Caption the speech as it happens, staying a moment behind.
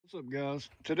What's up, guys?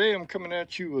 Today I'm coming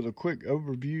at you with a quick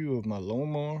overview of my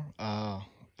lawnmower.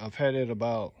 I've had it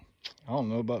about,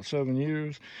 about 7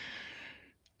 years.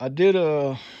 I did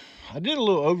a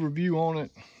little overview on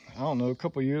it, a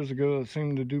couple years ago. It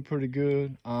seemed to do pretty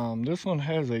good. This one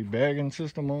has a bagging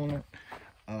system on it.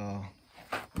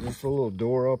 Just a little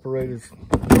door operated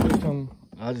system.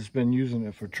 I just been using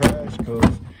it for trash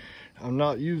because I'm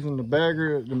not using the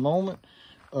bagger at the moment.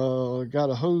 Got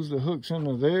a hose that hooks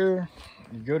into there.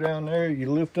 You go down there, you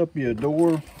lift up your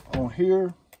door on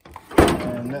here,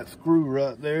 and that screw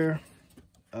right there,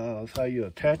 that's how you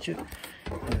attach it.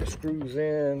 And it screws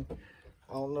in.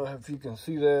 I don't know if you can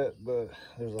see that, but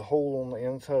there's a hole on the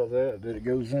inside of that it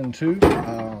goes into.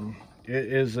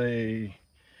 It is a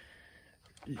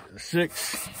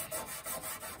 6.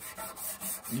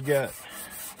 You got,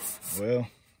 well,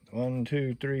 1,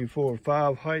 2, 3, 4,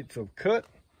 5 heights of cut.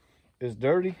 It's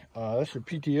dirty. That's your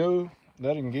PTO.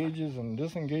 That engages and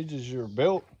disengages your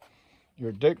belt,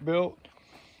 your deck belt.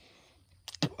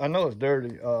 I know it's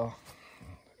dirty.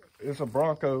 It's a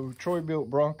Bronco,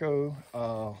 troy-bilt Bronco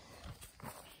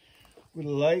with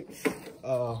lights.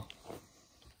 My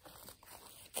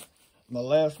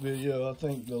last video, I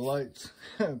think the lights,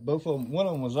 both of them, one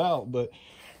of them was out. But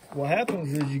what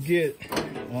happens is you get,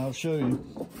 I'll show you,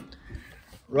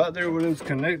 right there where those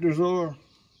connectors are.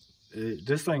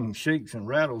 This thing shakes and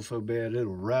rattles so bad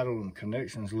it'll rattle them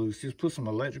connections loose. Just put some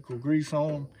electrical grease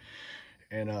on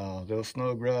and they'll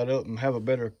snug right up and have a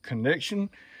better connection.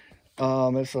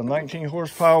 It's a 19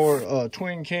 horsepower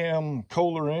twin cam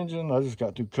Kohler engine. I just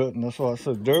got through cutting, that's why it's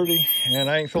so dirty, and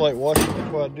I ain't feel like washing it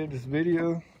before I did this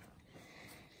video.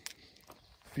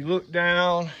 If you look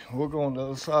down, we'll go on the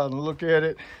other side and look at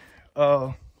it.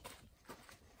 I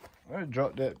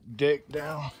drop that deck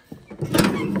down.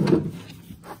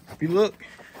 If you look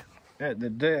at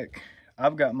the deck,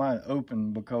 I've got mine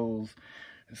open because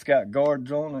it's got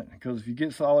guards on it. Because if you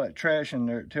get all that trash in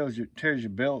there, it tears your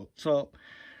belts up.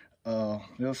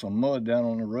 There's some mud down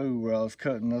on the road where I was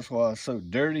cutting. That's why it's so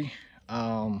dirty.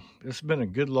 It's been a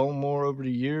good lawnmower over the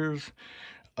years.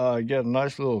 You got a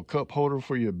nice little cup holder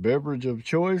for your beverage of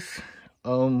choice.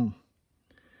 It's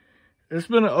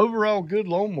been an overall good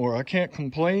lawnmower. I can't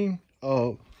complain.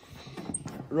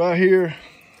 Right here,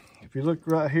 if you look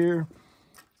right here,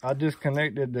 I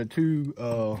disconnected the 2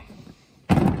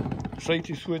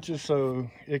 safety switches so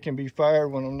it can be fired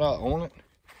when I'm not on it,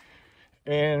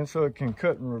 and so it can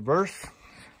cut in reverse.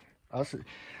 I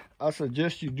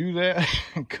suggest you do that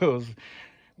because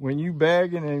when you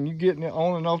bagging and you getting it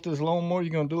on and off this lawnmower,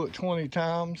 you're gonna do it 20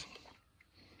 times.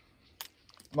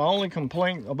 My only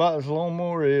complaint about this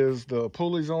lawnmower is the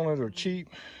pulleys on it are cheap.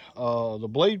 The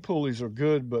blade pulleys are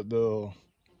good, but the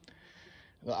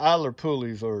idler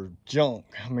pulleys are junk.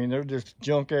 I mean, they're just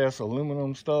junk ass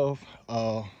aluminum stuff.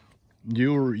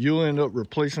 You'll end up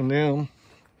replacing them.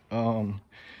 The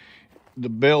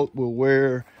belt will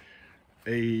wear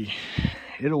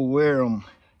it'll wear them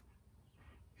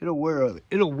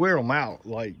out.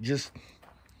 Like, just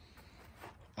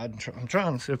I'm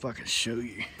trying to see if I can show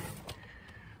you.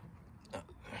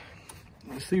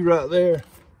 You see right there,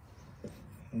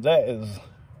 that is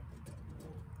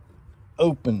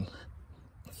open.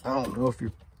 I don't know if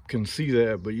you can see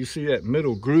that, but you see that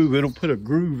middle groove? It'll put a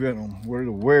groove in them where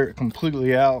it'll wear it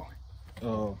completely out.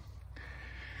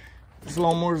 This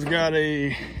lawnmower's got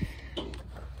an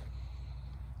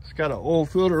oil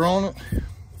filter on it,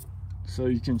 so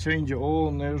you can change your oil,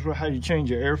 and there's how you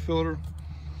change your air filter.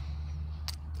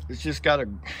 It's just got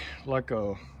like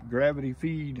a gravity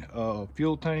feed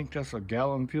fuel tank. That's a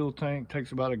gallon fuel tank.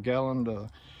 Takes about a gallon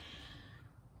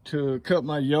to cut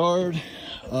my yard,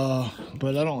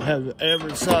 but I don't have the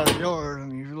average size yard. I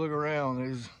mean, if you look around,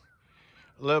 there's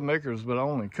 11 acres, but I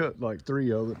only cut like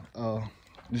 3 of it.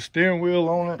 The steering wheel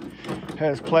on it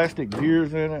has plastic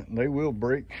gears in it, and they will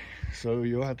break, so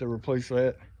you'll have to replace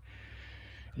that.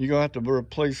 You're gonna have to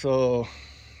replace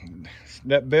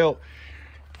that belt,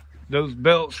 those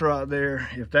belts right there.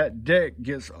 If that deck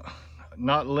gets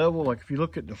not level, like if you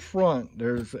look at the front,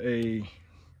 there's a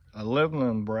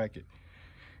leveling bracket.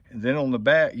 And then on the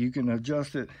back, you can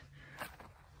adjust it.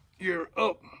 You're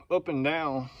up and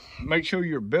down. Make sure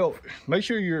your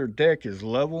deck is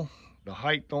level, the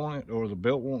height on it, or the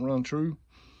belt won't run true.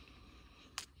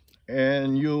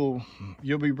 And you'll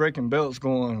be breaking belts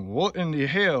going, what in the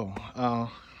hell?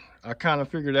 I kind of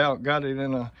figured out, got it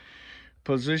in a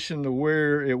position to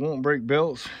where it won't break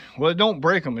belts. Well, it don't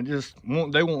break them, it just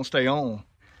they won't stay on.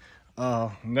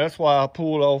 And that's why I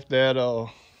pulled off that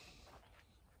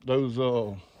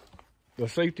the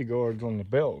safety guards on the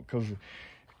belt, because it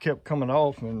kept coming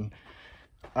off and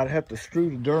I'd have to screw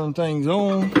the darn things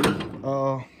on.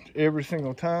 every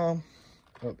single time.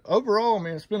 But overall,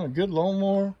 man, it's been a good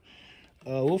lawnmower.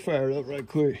 We'll fire it up right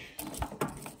quick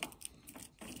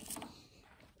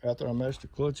after I mash the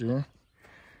clutch in.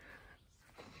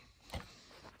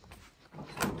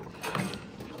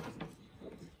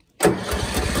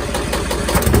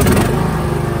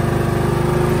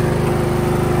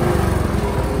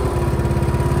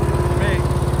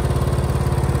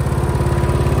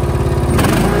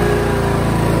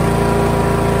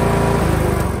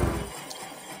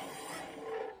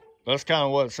 That's kind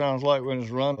of what it sounds like when it's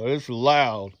running. It's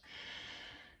loud.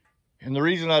 And the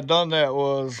reason I done that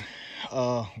was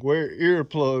wear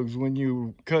earplugs when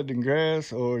you cutting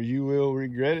grass, or you will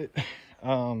regret it.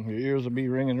 Your ears will be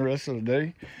ringing the rest of the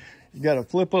day. You got a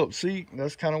flip up seat.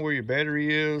 That's kind of where your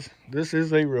battery is. This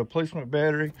is a replacement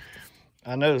battery.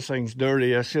 I know this thing's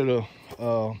dirty. I should have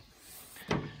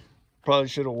probably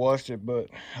should have washed it, but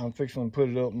I'm fixing to put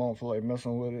it up. I don't feel like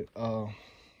messing with it.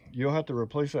 You'll have to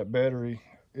replace that battery.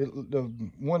 The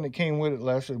one that came with it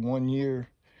lasted 1 year.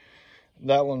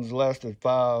 That one's lasted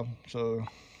 5. So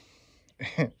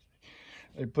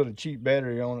they put a cheap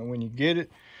battery on it. When you get it,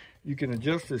 you can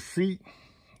adjust the seat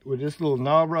with this little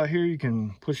knob right here. You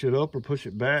can push it up or push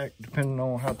it back depending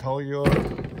on how tall you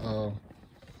are.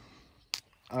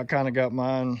 I kind of got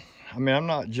mine. I mean, I'm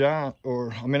not giant,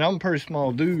 or I mean, I'm a pretty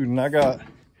small dude, and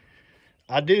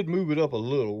I did move it up a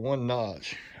little, 1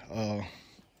 notch.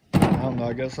 I don't know,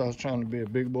 I guess I was trying to be a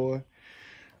big boy.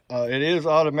 It is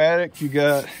automatic. You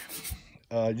got,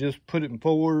 just put it in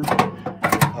forward,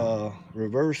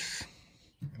 reverse,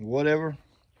 whatever.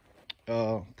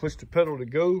 Push the pedal to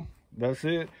go. That's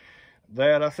it.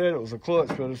 That, I said it was a clutch,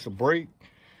 but it's a brake.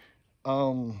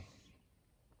 It's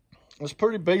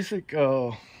pretty basic.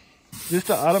 Just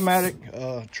an automatic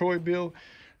troy-bilt.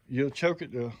 You'll choke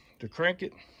it to crank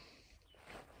it.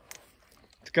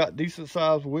 It's got decent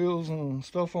sized wheels and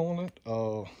stuff on it.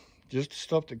 Just the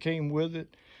stuff that came with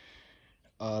it.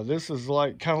 This is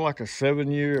like kind of like a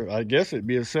 7-year, I guess it'd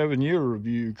be a 7-year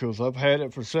review, because I've had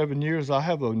it for 7 years. I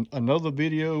have another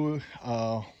video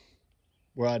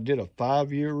where I did a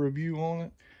 5-year review on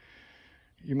it.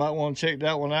 You might want to check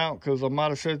that one out, because I might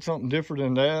have said something different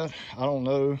than that. I don't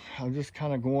know. I'm just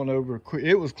kind of going over quick.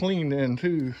 It was clean then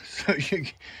too, so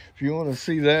if you want to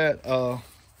see that.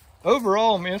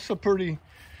 Overall, man, it's a pretty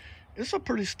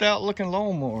stout looking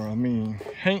lawnmower. I mean,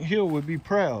 Hank Hill would be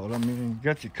proud. I mean, you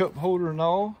got your cup holder and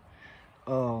all.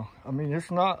 I mean,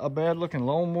 it's not a bad looking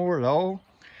lawnmower at all.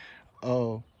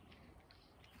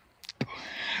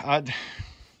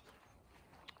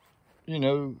 You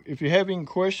know, if you have any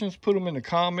questions, put them in the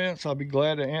comments. I'll be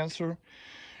glad to answer.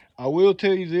 I will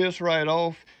tell you this right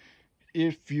off.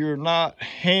 If you're not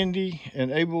handy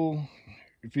and able,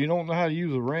 if you don't know how to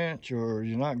use a wrench, or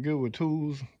you're not good with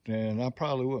tools, then I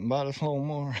probably wouldn't buy this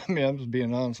lawnmower. I mean, I'm just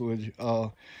being honest with you.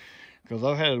 Because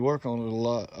I've had to work on it a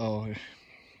lot.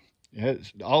 It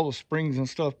has all the springs and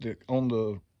stuff that on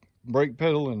the brake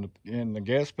pedal and the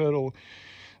gas pedal,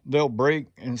 they'll break.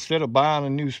 Instead of buying a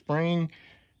new spring,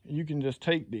 you can just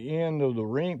take the end of the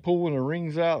ring, pulling the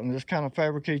rings out, and just kind of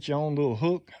fabricate your own little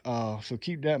hook. So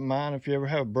keep that in mind. If you ever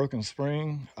have a broken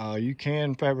spring, you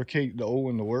can fabricate the old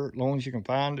in the work, as long as you can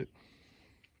find it.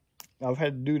 I've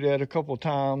had to do that a couple of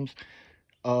times.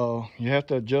 You have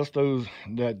to adjust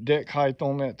that deck height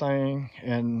on that thing,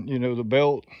 and you know, the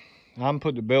belt. I'm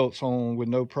put the belts on with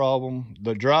no problem.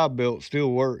 The dry belt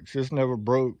still works. It's never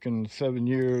broke in 7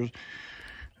 years.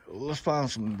 Let's find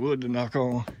some wood to knock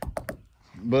on.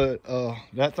 But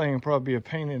that thing would probably be a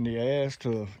pain in the ass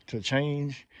to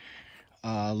change.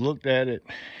 Looked at it,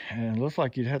 and it looks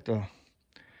like you'd have to,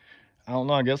 I don't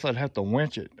know, I guess I'd have to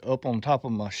winch it up on top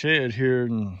of my shed here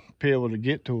and be able to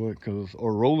get to it,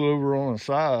 or roll it over on the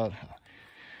side.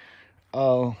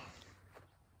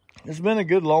 It's been a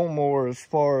good lawnmower as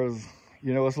far as,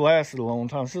 you know, it's lasted a long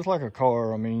time. It's just like a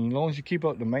car. I mean, as long as you keep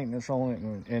up the maintenance on it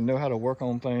and know how to work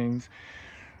on things.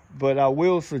 But I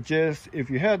will suggest, if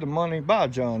you had the money, buy a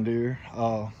John Deere.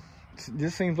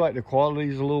 This seems like the quality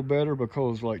is a little better,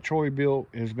 because like troy-bilt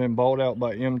has been bought out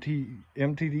by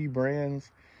MTD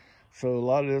brands. So a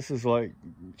lot of this is like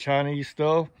Chinese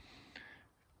stuff.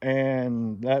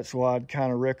 And that's why I'd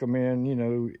kind of recommend, you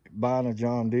know, buying a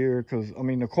John Deere, because I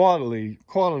mean, the quality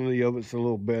of it's a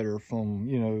little better from,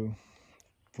 you know,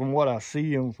 from what I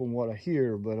see and from what I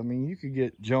hear. But I mean, you could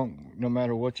get junk no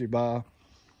matter what you buy.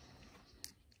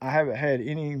 I haven't had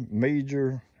any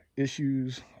major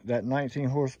issues. That 19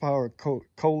 horsepower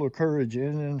Kohler Courage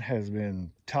engine has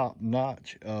been top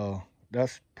notch.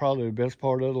 That's probably the best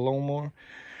part of the lawnmower.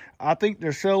 I think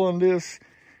they're selling this.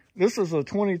 This is a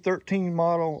 2013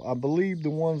 model. I believe the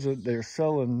ones that they're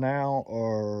selling now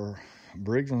are,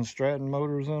 Briggs and Stratton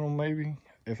motors in them, maybe.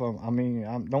 If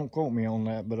don't quote me on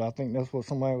that, but I think that's what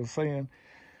somebody was saying.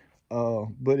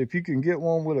 But if you can get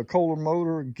one with a Kohler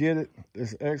motor, get it.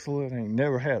 It's excellent. Ain't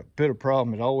never had a bit of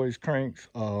problem. It always cranks.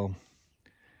 You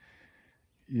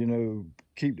know,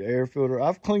 keep the air filter.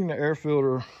 I've cleaned the air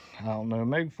filter, I don't know,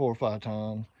 maybe 4 or 5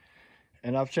 times.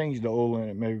 And I've changed the oil in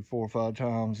it maybe 4 or 5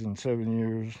 times in 7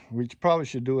 years. We probably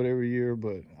should do it every year,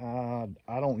 but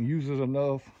I don't use it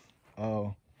enough.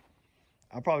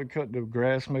 I probably cut the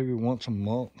grass maybe once a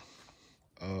month.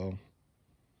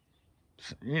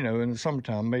 You know, in the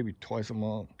summertime, maybe twice a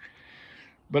month.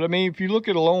 But I mean, if you look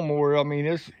at a lawnmower, I mean,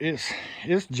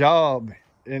 its job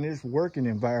and its working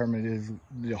environment is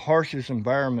the harshest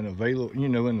environment available, you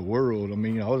know, in the world. I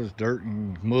mean, all this dirt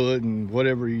and mud and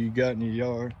whatever you got in your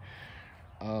yard.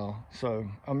 So,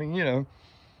 I mean, you know,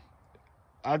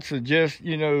 I'd suggest,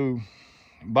 you know,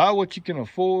 buy what you can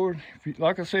afford. If you,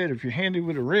 like I said, if you're handy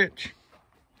with a wrench,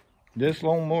 this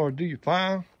lawnmower will do you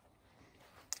fine.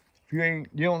 If you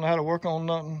don't know how to work on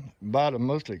nothing, buy the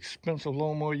most expensive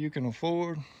lawnmower you can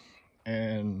afford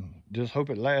and just hope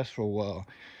it lasts for a while.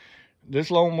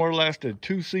 This lawnmower lasted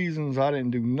 2 seasons. I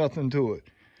didn't do nothing to it.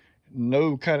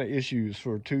 No kind of issues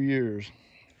for 2 years.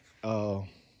 And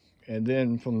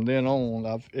then from then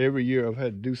on, every year I've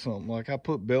had to do something. Like I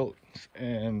put belts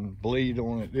and blade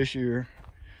on it this year.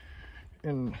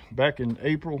 And back in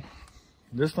April,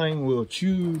 this thing will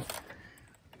chew.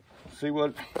 See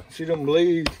them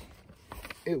blades?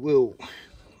 It will.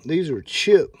 These are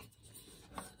chipped.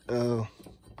 Because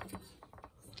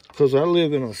I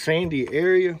live in a sandy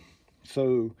area,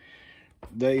 so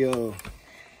they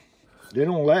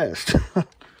don't last.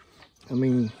 I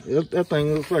mean, that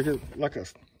thing looks like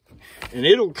and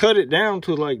it'll cut it down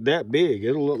to like that big.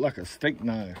 It'll look like a steak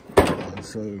knife.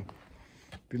 So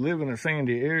if you live in a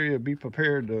sandy area, be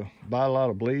prepared to buy a lot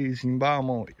of blades. You can buy them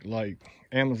on like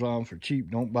Amazon for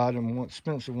cheap. Don't buy them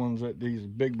expensive ones at these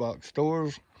big box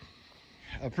stores.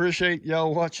 I appreciate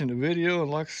y'all watching the video.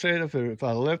 And like I said, if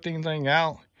I left anything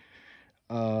out,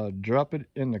 drop it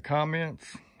in the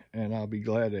comments and I'll be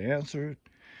glad to answer it.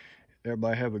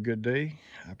 Everybody have a good day.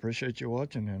 I appreciate you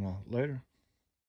watching, and later.